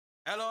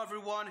Hello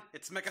everyone,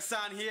 it's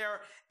Mecha-san here,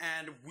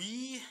 and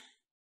we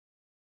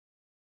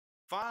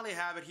finally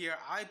have it here.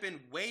 I've been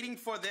waiting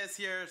for this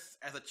here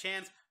as a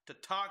chance to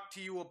talk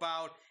to you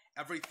about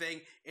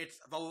everything. It's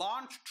the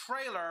launch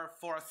trailer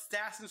for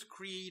Assassin's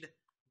Creed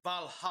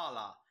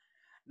Valhalla.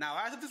 Now,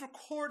 as of this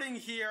recording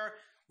here,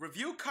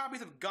 review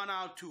copies have gone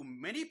out to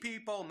many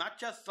people, not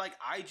just like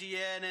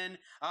IGN and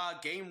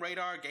Game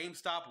Radar,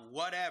 GameStop,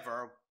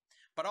 whatever,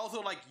 but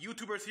also like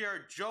YouTubers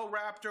here, Joe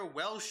Raptor,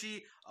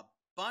 Welshie, a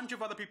bunch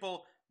of other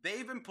people.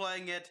 They've been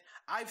playing it.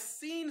 I've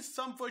seen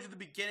some footage at the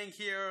beginning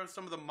here,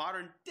 some of the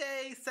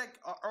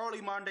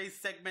early modern day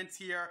segments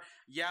here.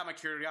 Yeah, my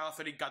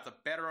curiosity got the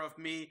better of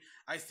me.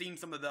 I've seen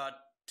some of the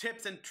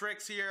tips and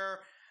tricks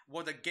here,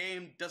 where the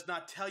game does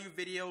not tell you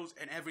videos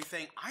and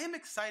everything. I am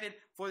excited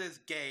for this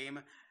game.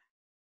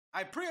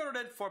 I pre-ordered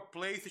it for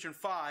PlayStation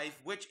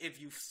 5, which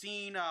if you've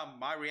seen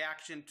my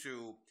reaction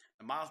to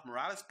the Miles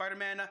Morales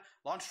Spider-Man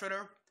launch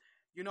trailer,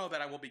 you know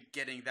that I will be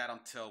getting that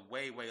until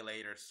way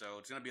later, so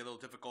it's going to be a little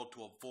difficult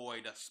to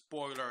avoid a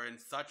spoiler and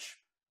such.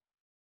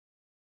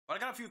 But I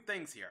got a few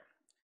things here.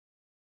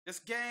 This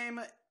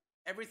game,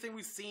 everything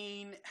we've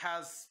seen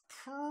has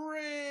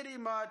pretty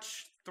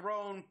much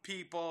thrown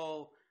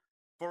people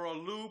for a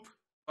loop,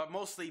 but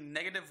mostly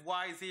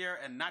negative-wise here,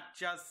 and not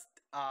just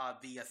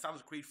the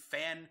Assassin's Creed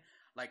fan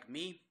like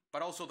me,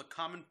 but also the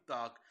common,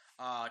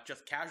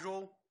 just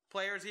casual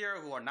players here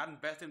who are not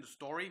invested in the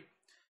story.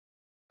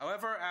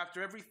 However,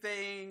 after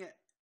everything,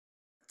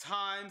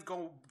 time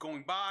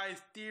going by,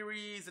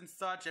 theories and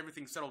such,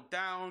 everything settled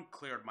down,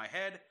 cleared my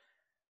head,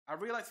 I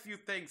realized a few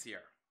things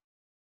here.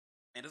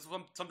 And this is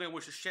something I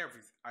wish to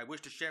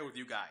share with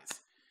you guys.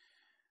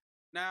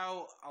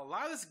 Now, a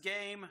lot of this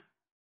game,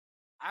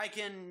 I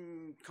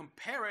can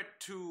compare it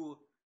to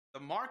the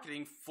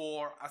marketing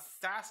for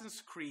Assassin's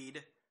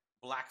Creed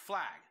Black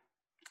Flag.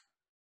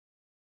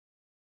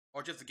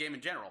 Or just the game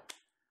in general.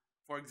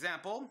 For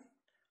example,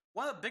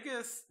 one of the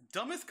biggest,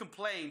 dumbest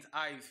complaints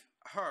I've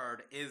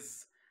heard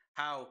is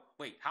how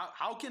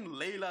can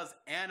Layla's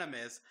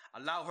animus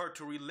allow her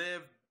to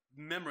relive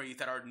memories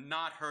that are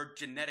not her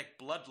genetic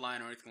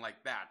bloodline or anything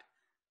like that?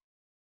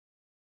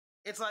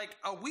 It's like,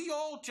 are we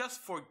all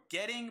just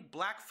forgetting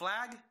Black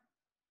Flag?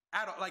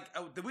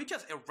 Did we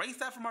just erase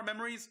that from our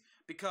memories?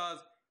 Because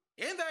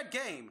in that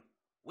game,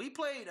 we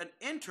played an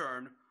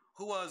intern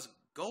who was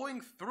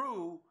going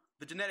through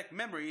the genetic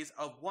memories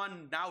of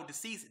one now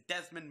deceased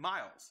Desmond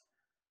Miles.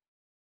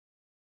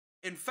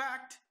 In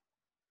fact,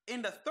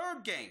 in the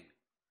third game,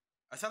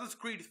 Assassin's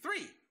Creed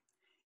 3,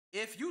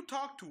 if you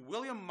talk to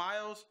William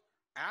Miles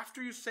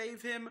after you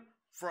save him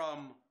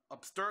from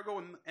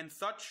Abstergo and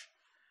such,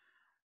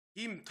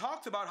 he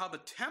talks about how the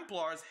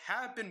Templars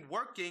have been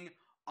working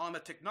on the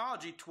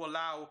technology to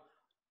allow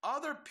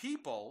other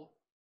people,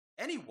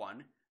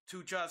 anyone,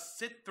 to just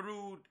sit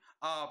through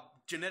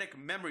genetic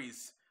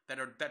memories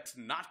that's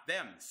not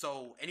them,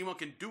 so anyone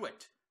can do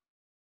it.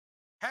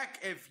 Heck,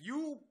 if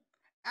you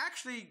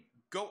actually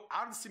go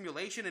out of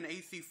simulation in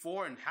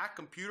AC4 and hack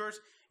computers,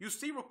 you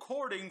see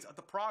recordings of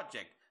the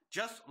project.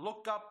 Just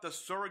look up the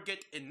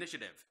Surrogate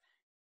Initiative.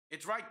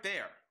 It's right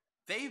there.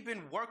 They've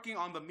been working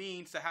on the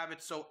means to have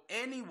it so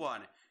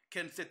anyone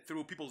can sit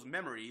through people's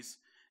memories,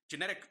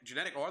 genetic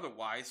or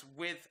otherwise,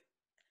 with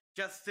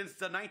just since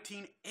the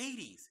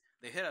 1980s.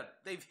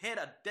 They've hit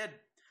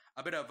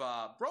a bit of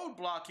a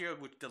roadblock here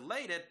which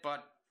delayed it,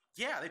 but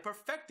yeah, they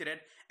perfected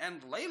it,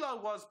 and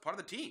Layla was part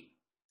of the team.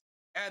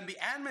 And the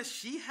animus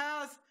she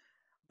has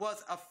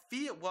was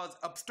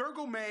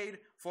Abstergo made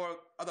for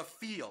the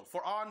field,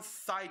 for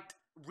on-site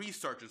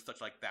research and such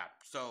like that.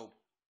 So,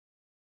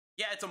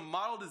 yeah, it's a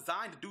model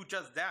designed to do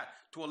just that,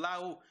 to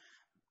allow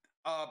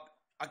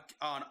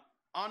an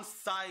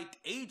on-site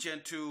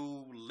agent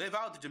to live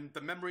out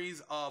the memories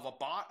of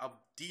of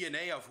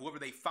DNA of whoever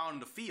they found in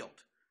the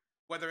field.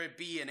 Whether it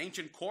be an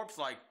ancient corpse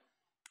like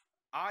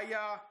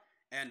Aya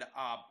and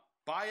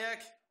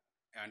Bayek,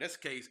 and in this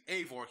case,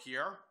 Eivor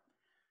here.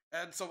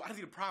 And so I don't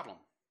see the problem.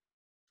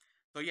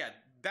 So yeah,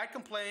 that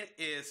complaint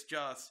is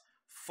just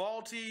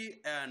faulty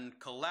and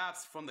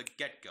collapsed from the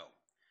get-go.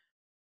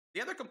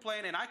 The other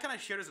complaint, and I kind of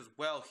shared this as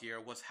well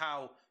here, was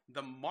how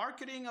the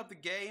marketing of the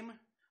game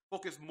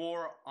focused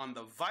more on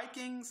the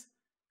Vikings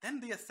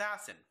than the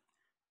assassin.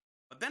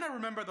 But then I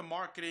remember the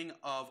marketing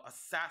of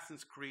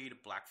Assassin's Creed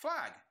Black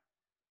Flag,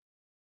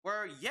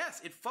 where yes,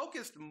 it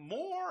focused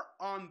more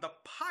on the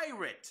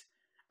pirate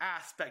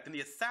aspect than the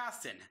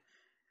assassin.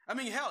 I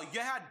mean, hell, you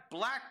had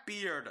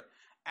Blackbeard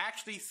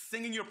actually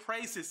singing your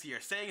praises here,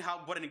 saying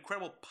what an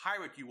incredible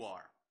pirate you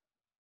are.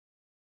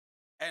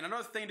 And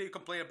another thing that you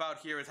complain about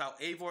here is how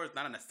Eivor is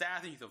not an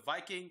assassin, he's a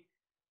Viking.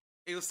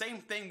 It's the same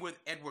thing with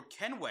Edward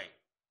Kenway.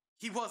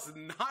 He was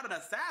not an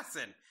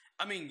assassin.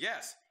 I mean,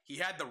 yes, he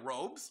had the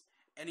robes,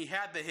 and he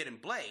had the hidden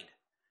blade.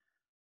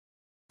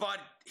 But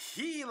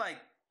he,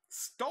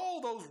 stole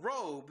those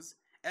robes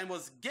and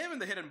was given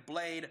the hidden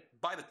blade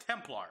by the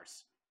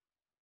Templars.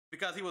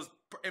 Because he was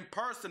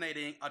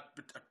impersonating a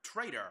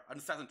traitor, an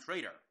assassin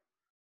traitor.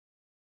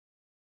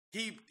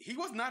 He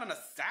was not an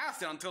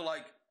assassin until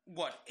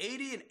what,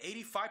 80 and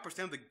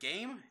 85% of the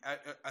game,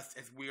 as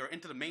we are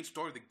into the main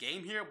story of the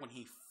game here, when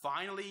he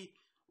finally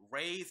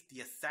raised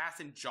the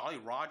assassin Jolly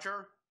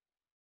Roger.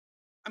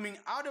 I mean,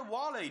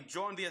 Adewale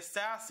joined the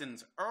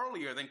assassins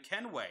earlier than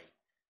Kenway.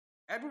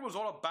 Edward was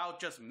all about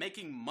just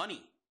making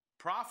money,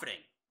 profiting,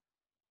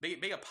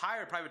 being a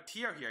pirate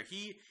privateer here.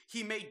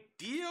 He made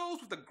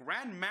deals with the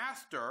Grand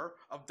Master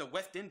of the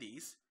West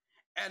Indies,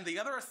 and the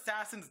other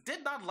assassins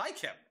did not like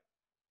him,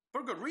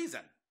 for good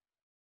reason.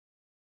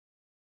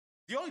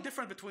 The only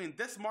difference between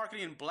this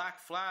marketing and Black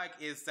Flag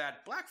is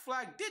that Black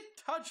Flag did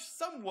touch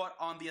somewhat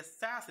on the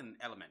assassin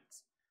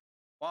elements,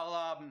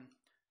 while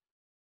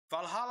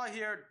Valhalla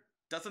here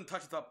doesn't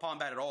touch upon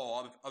that at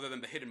all, other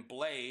than the hidden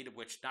blade,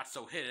 which not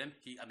so hidden.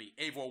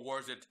 Eivor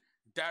wears it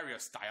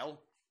Darius style,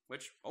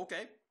 which,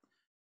 okay.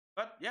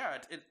 But yeah,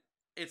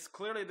 it's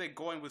clearly they're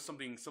going with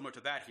something similar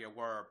to that here,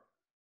 where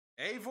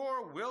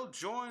Eivor will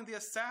join the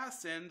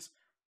assassins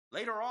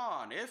later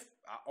on, if,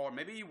 or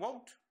maybe he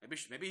won't.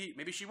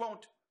 Maybe she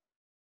won't.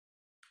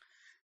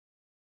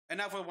 And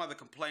now for one of the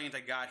complaints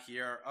I got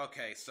here.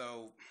 Okay,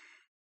 so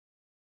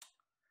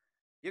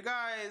you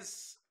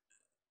guys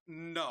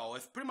know,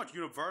 it's pretty much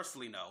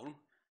universally known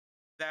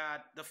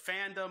that the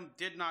fandom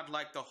did not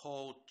like the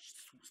whole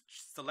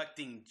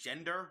selecting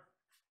gender.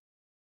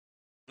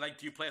 Like,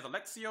 do you play as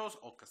Alexios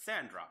or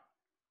Cassandra?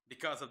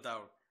 Because of the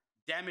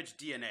damaged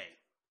DNA.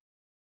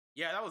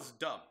 Yeah, that was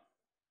dumb.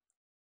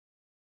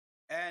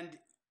 And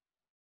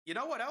you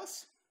know what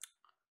else?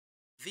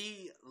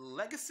 The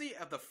Legacy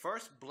of the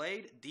First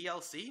Blade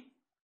DLC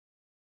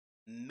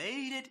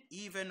made it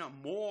even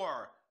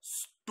more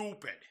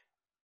stupid.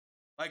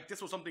 Like,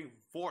 this was something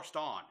forced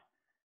on.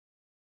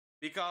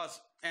 Because,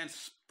 and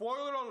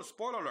spoiler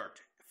alert,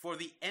 for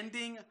the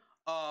ending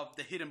of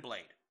the Hidden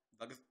Blade.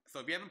 So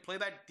if you haven't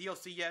played that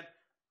DLC yet,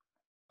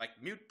 like,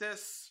 mute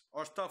this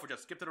or stuff, or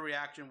just skip to the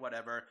reaction,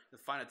 whatever,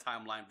 just find a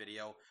timeline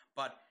video.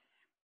 But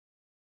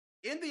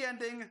in the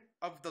ending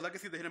of the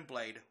Legacy of the Hidden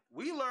Blade,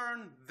 we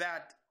learn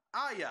that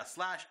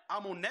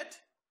Aya/Amunet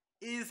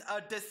is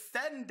a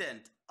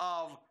descendant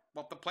of,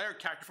 well, the player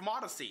character from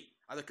Odyssey,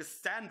 either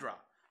Cassandra.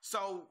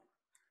 So,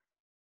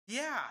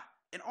 yeah,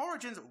 in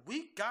Origins,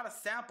 we got a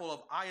sample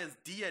of Aya's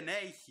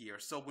DNA here.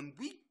 So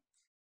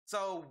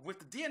with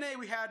the DNA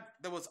we had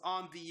that was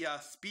on the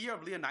Spear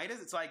of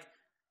Leonidas, it's like,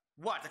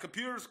 what? The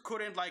computers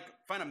couldn't, like,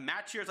 find a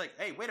match here? It's like,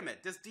 hey, wait a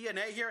minute, this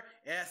DNA here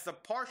is a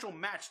partial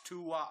match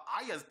to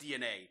Aya's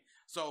DNA.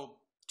 So,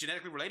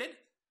 genetically related?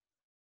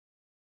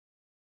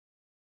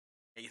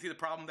 Yeah, you see the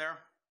problem there?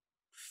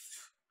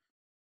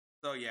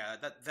 So yeah,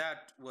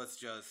 that was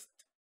just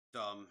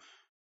dumb.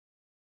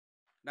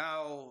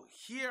 Now,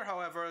 here,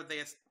 however,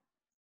 the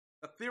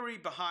theory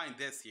behind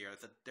this here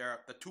is that there are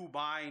the two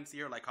binds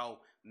here, like how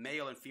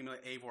male and female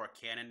Eivor are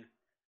canon.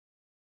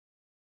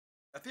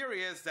 The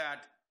theory is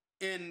that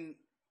in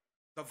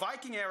the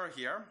Viking era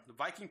here, the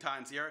Viking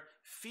times here,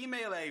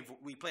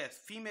 we play as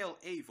female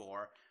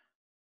Eivor,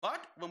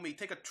 but when we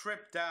take a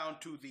trip down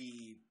to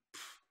the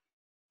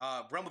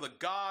realm of the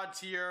gods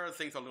here,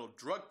 things a little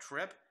drug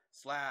trip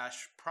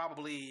 /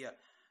 probably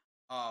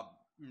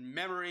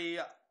memory,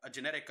 a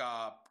genetic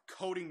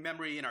coding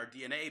memory in our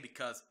DNA,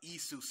 because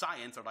Isu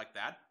science are like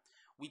that.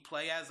 We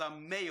play as a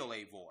male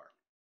Eivor.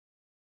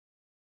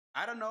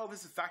 I don't know if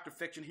this is fact or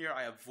fiction here.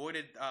 I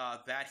avoided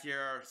that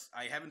here.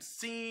 I haven't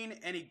seen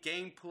any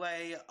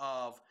gameplay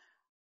of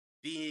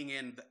being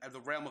in the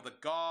realm of the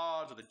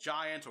gods or the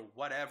giants or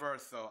whatever,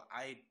 so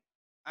I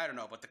don't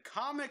know. But the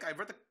comic, I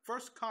read the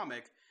first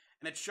comic,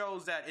 and it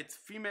shows that it's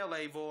female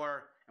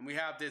Eivor, and we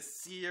have this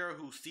seer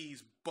who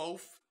sees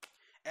both.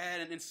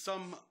 And in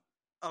some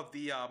of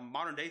the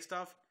modern day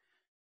stuff,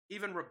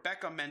 even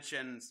Rebecca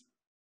mentions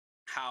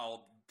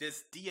how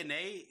this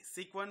DNA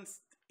sequence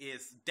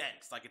is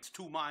dense, like it's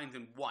two minds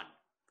in one.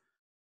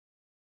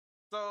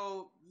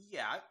 So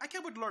yeah, I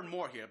can't wait to learn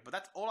more here, but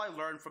that's all I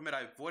learned from it.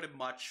 I avoided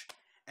much,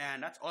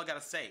 and that's all I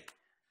gotta say.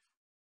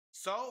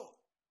 So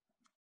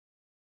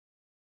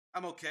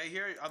I'm okay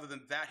here. Other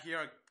than that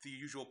here, the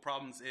usual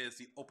problems is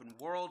the open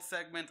world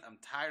segment. I'm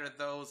tired of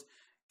those.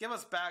 Give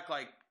us back,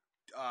 like,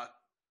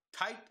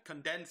 tight,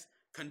 condensed,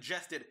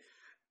 congested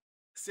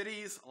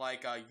cities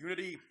like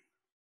Unity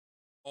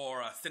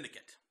or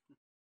Syndicate.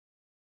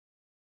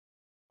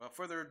 Without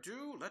further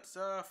ado, let's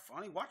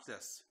finally watch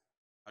this.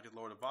 I'll just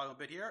lower the volume a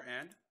bit here,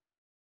 and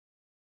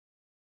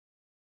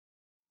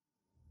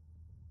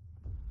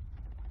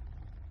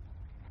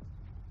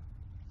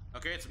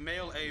okay, it's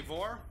male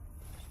Eivor.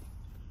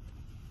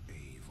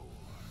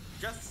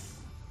 Just,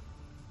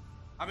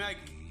 I mean,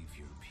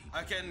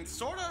 I can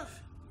sort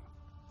of,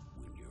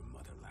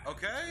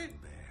 okay,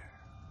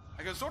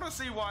 I can sort of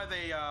see why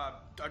they are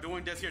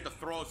doing this here to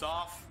throw us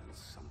off.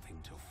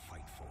 Something to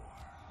fight for.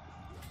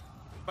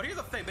 But here's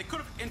the thing, they could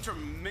have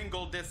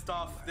intermingled this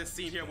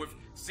scene here with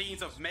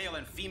scenes of male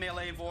and female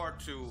Eivor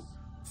to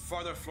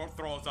further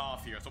throw us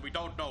off here, so we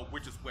don't know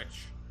which is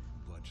which.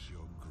 But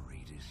your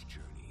greatest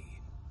journey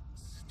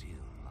still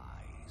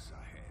lies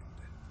ahead.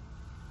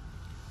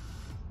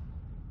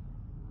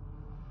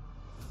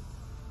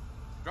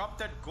 Drop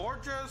Dead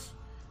Gorgeous?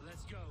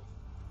 Let's go.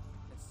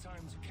 It's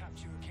time to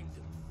capture a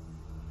kingdom.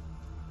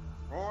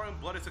 Roaring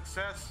bloody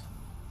success.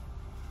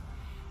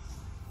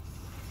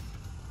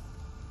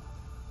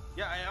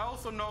 Yeah, I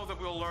also know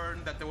that we'll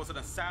learn that there was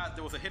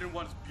a Hidden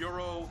Ones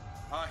bureau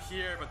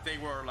here, but they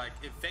were like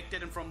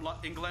evicted from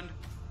England.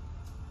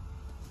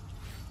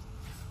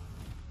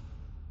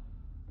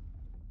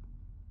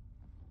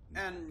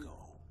 And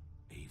go,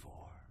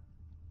 Eivor.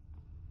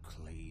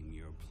 Claim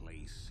your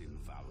place in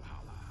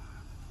Valhalla.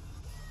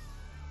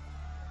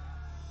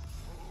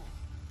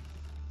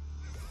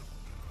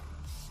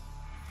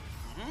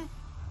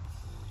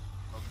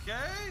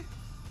 Okay.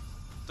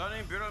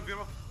 Stunning,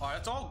 beautiful. Alright,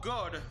 it's all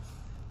good.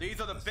 These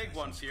are the big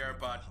ones here,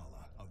 but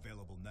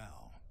available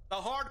now. The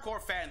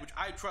hardcore fans, which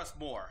I trust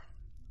more,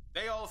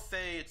 they all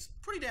say it's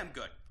pretty damn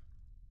good.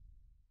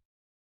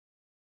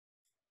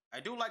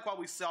 I do like what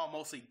we saw,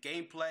 mostly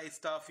gameplay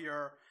stuff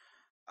here,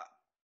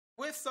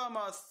 with some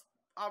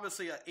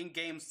obviously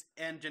in-game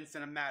engine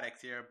cinematics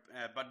here,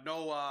 but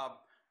no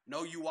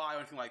UI or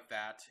anything like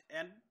that.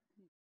 And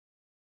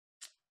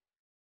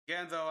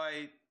again, though,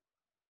 I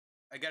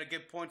gotta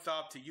give points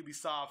off to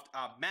Ubisoft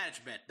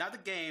management, not the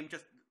game,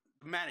 just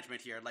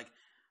management here. Like,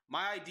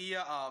 my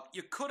idea of,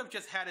 you could have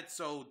just had it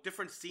so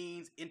different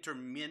scenes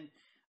intermin,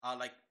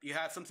 like you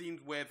have some scenes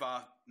with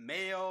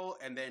male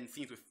and then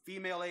scenes with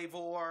female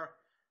Eivor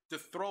to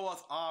throw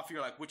us off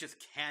here, like which is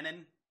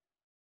canon.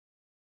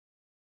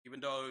 Even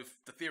though if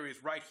the theory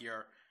is right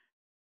here,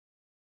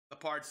 the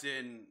parts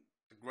in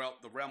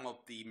the realm of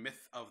the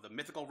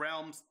mythical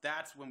realms,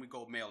 that's when we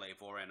go male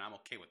Eivor, and I'm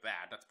okay with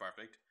that. That's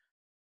perfect.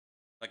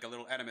 Like a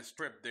little anime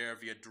strip there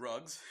via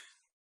drugs.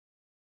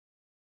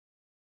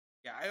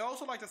 Yeah, I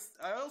also like this.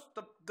 I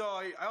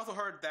also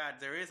heard that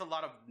there is a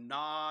lot of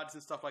nods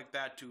and stuff like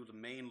that to the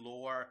main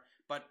lore,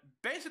 but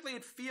basically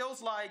it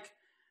feels like,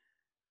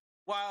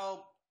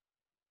 while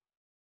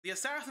the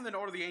Assassins and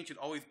Order of the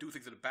Ancients always do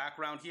things in the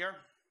background here,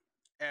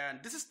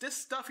 and this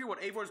stuff here,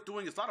 what Eivor is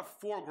doing, is a lot of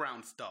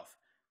foreground stuff.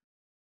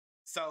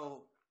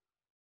 So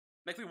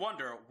makes me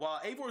wonder, while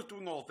Eivor is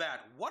doing all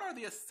that, what are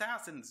the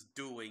Assassins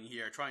doing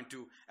here, trying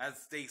to,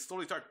 as they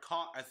slowly start,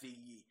 as the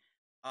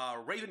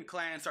Raven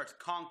clan starts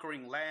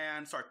conquering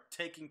land, start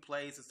taking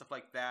place and stuff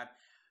like that,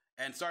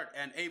 and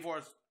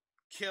Eivor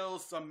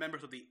kills some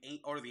members of the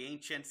Order of the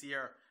Ancients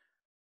here.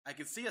 I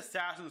can see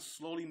Assassins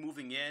slowly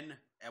moving in,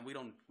 and we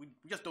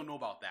just don't know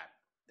about that.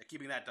 They're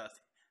keeping that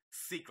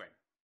secret.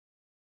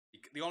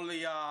 The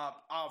only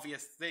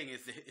obvious thing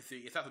is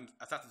the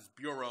Assassin's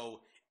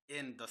Bureau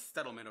in the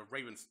settlement of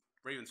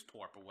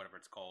Ravenstorp, or whatever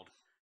it's called.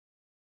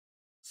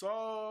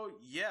 So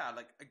yeah,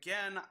 like,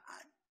 again,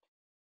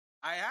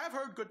 I have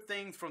heard good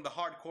things from the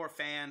hardcore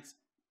fans,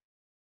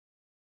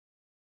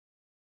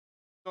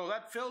 so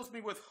that fills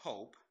me with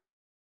hope.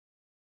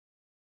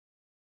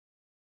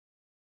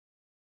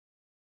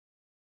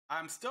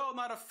 I'm still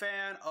not a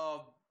fan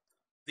of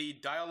the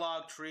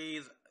dialogue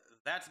trees.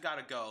 That's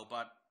gotta go,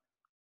 but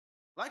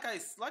like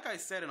I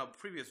said in a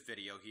previous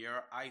video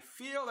here, I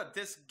feel that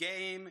this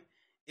game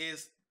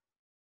is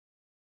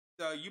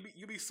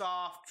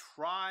Ubisoft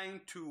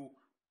trying to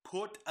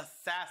put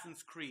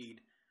Assassin's Creed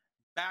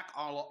back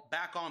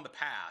on the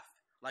path.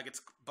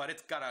 But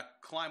it's gotta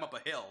climb up a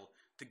hill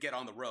to get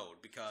on the road,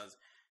 because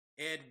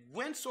it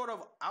went sort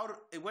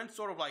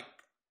of like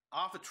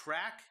off the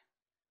track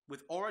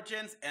with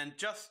Origins and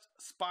just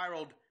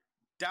spiraled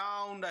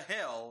down the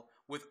hill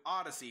with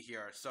Odyssey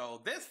here.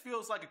 So this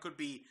feels like it could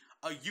be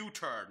a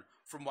U-turn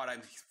from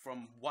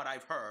what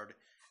I've heard,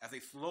 as they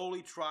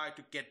slowly try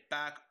to get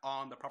back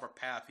on the proper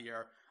path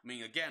here. I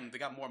mean, again, they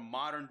got more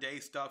modern day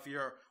stuff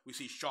here. We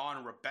see Sean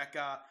and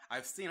Rebecca.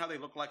 I've seen how they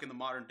look like in the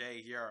modern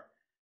day here.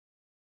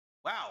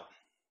 Wow.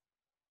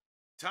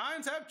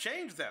 Times have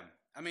changed them.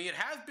 I mean, it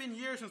has been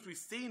years since we've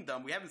seen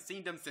them. We haven't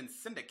seen them since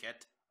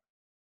Syndicate,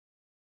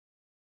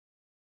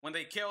 when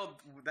they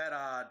killed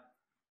that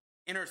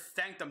Inner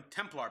Sanctum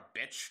Templar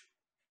bitch.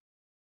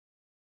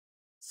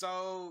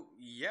 So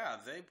yeah,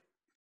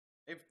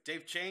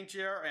 they've changed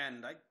here,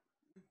 and that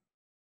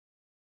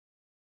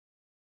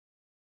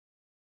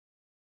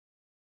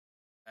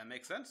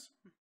makes sense.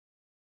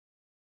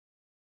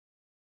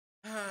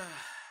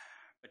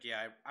 But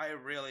yeah, I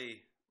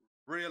really,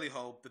 really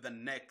hope that the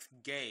next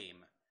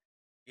game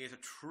is a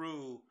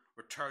true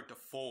return to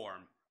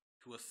form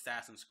to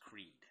Assassin's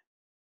Creed.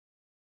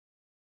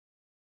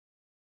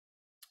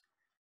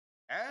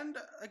 And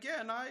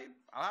again,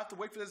 I'll have to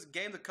wait for this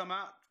game to come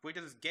out. Wait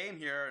for this game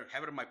here,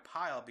 have it in my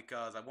pile,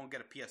 because I won't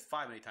get a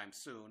PS5 anytime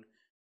soon.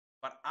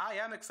 But I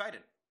am excited.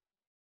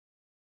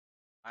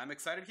 I'm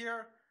excited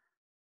here.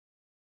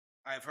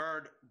 I've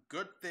heard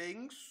good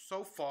things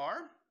so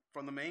far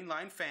from the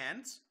mainline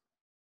fans.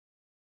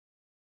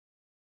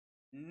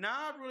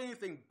 Not really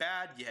anything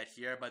bad yet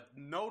here, but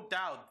no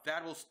doubt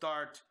that will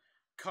start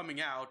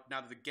coming out now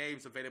that the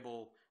game's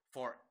available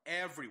for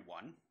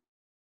everyone.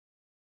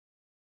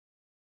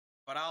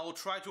 But I will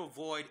try to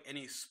avoid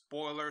any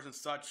spoilers and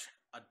such.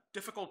 A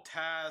difficult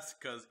task,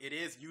 because it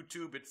is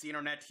YouTube, it's the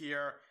internet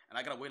here, and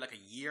I gotta wait like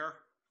a year.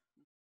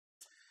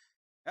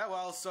 Yeah,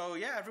 well, so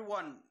yeah,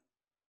 everyone,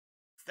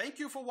 thank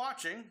you for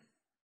watching.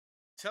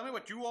 Tell me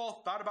what you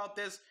all thought about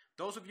this.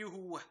 Those of you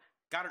who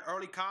got an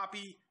early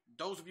copy,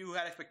 those of you who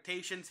had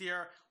expectations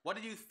here, what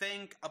did you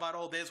think about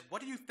all this?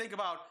 What did you think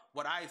about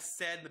what I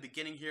said in the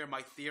beginning here,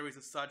 my theories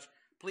and such?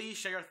 Please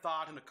share your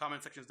thoughts in the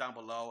comment sections down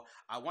below.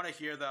 I want to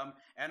hear them.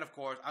 And of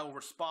course, I will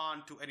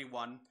respond to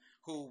anyone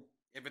who,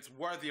 if it's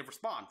worthy of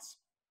response,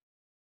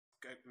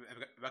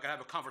 I can have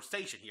a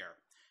conversation here.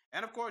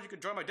 And of course, you can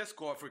join my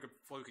Discord so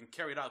we can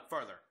carry it out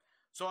further.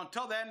 So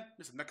until then,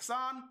 this is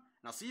Mecha-san, and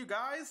I'll see you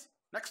guys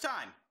next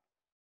time.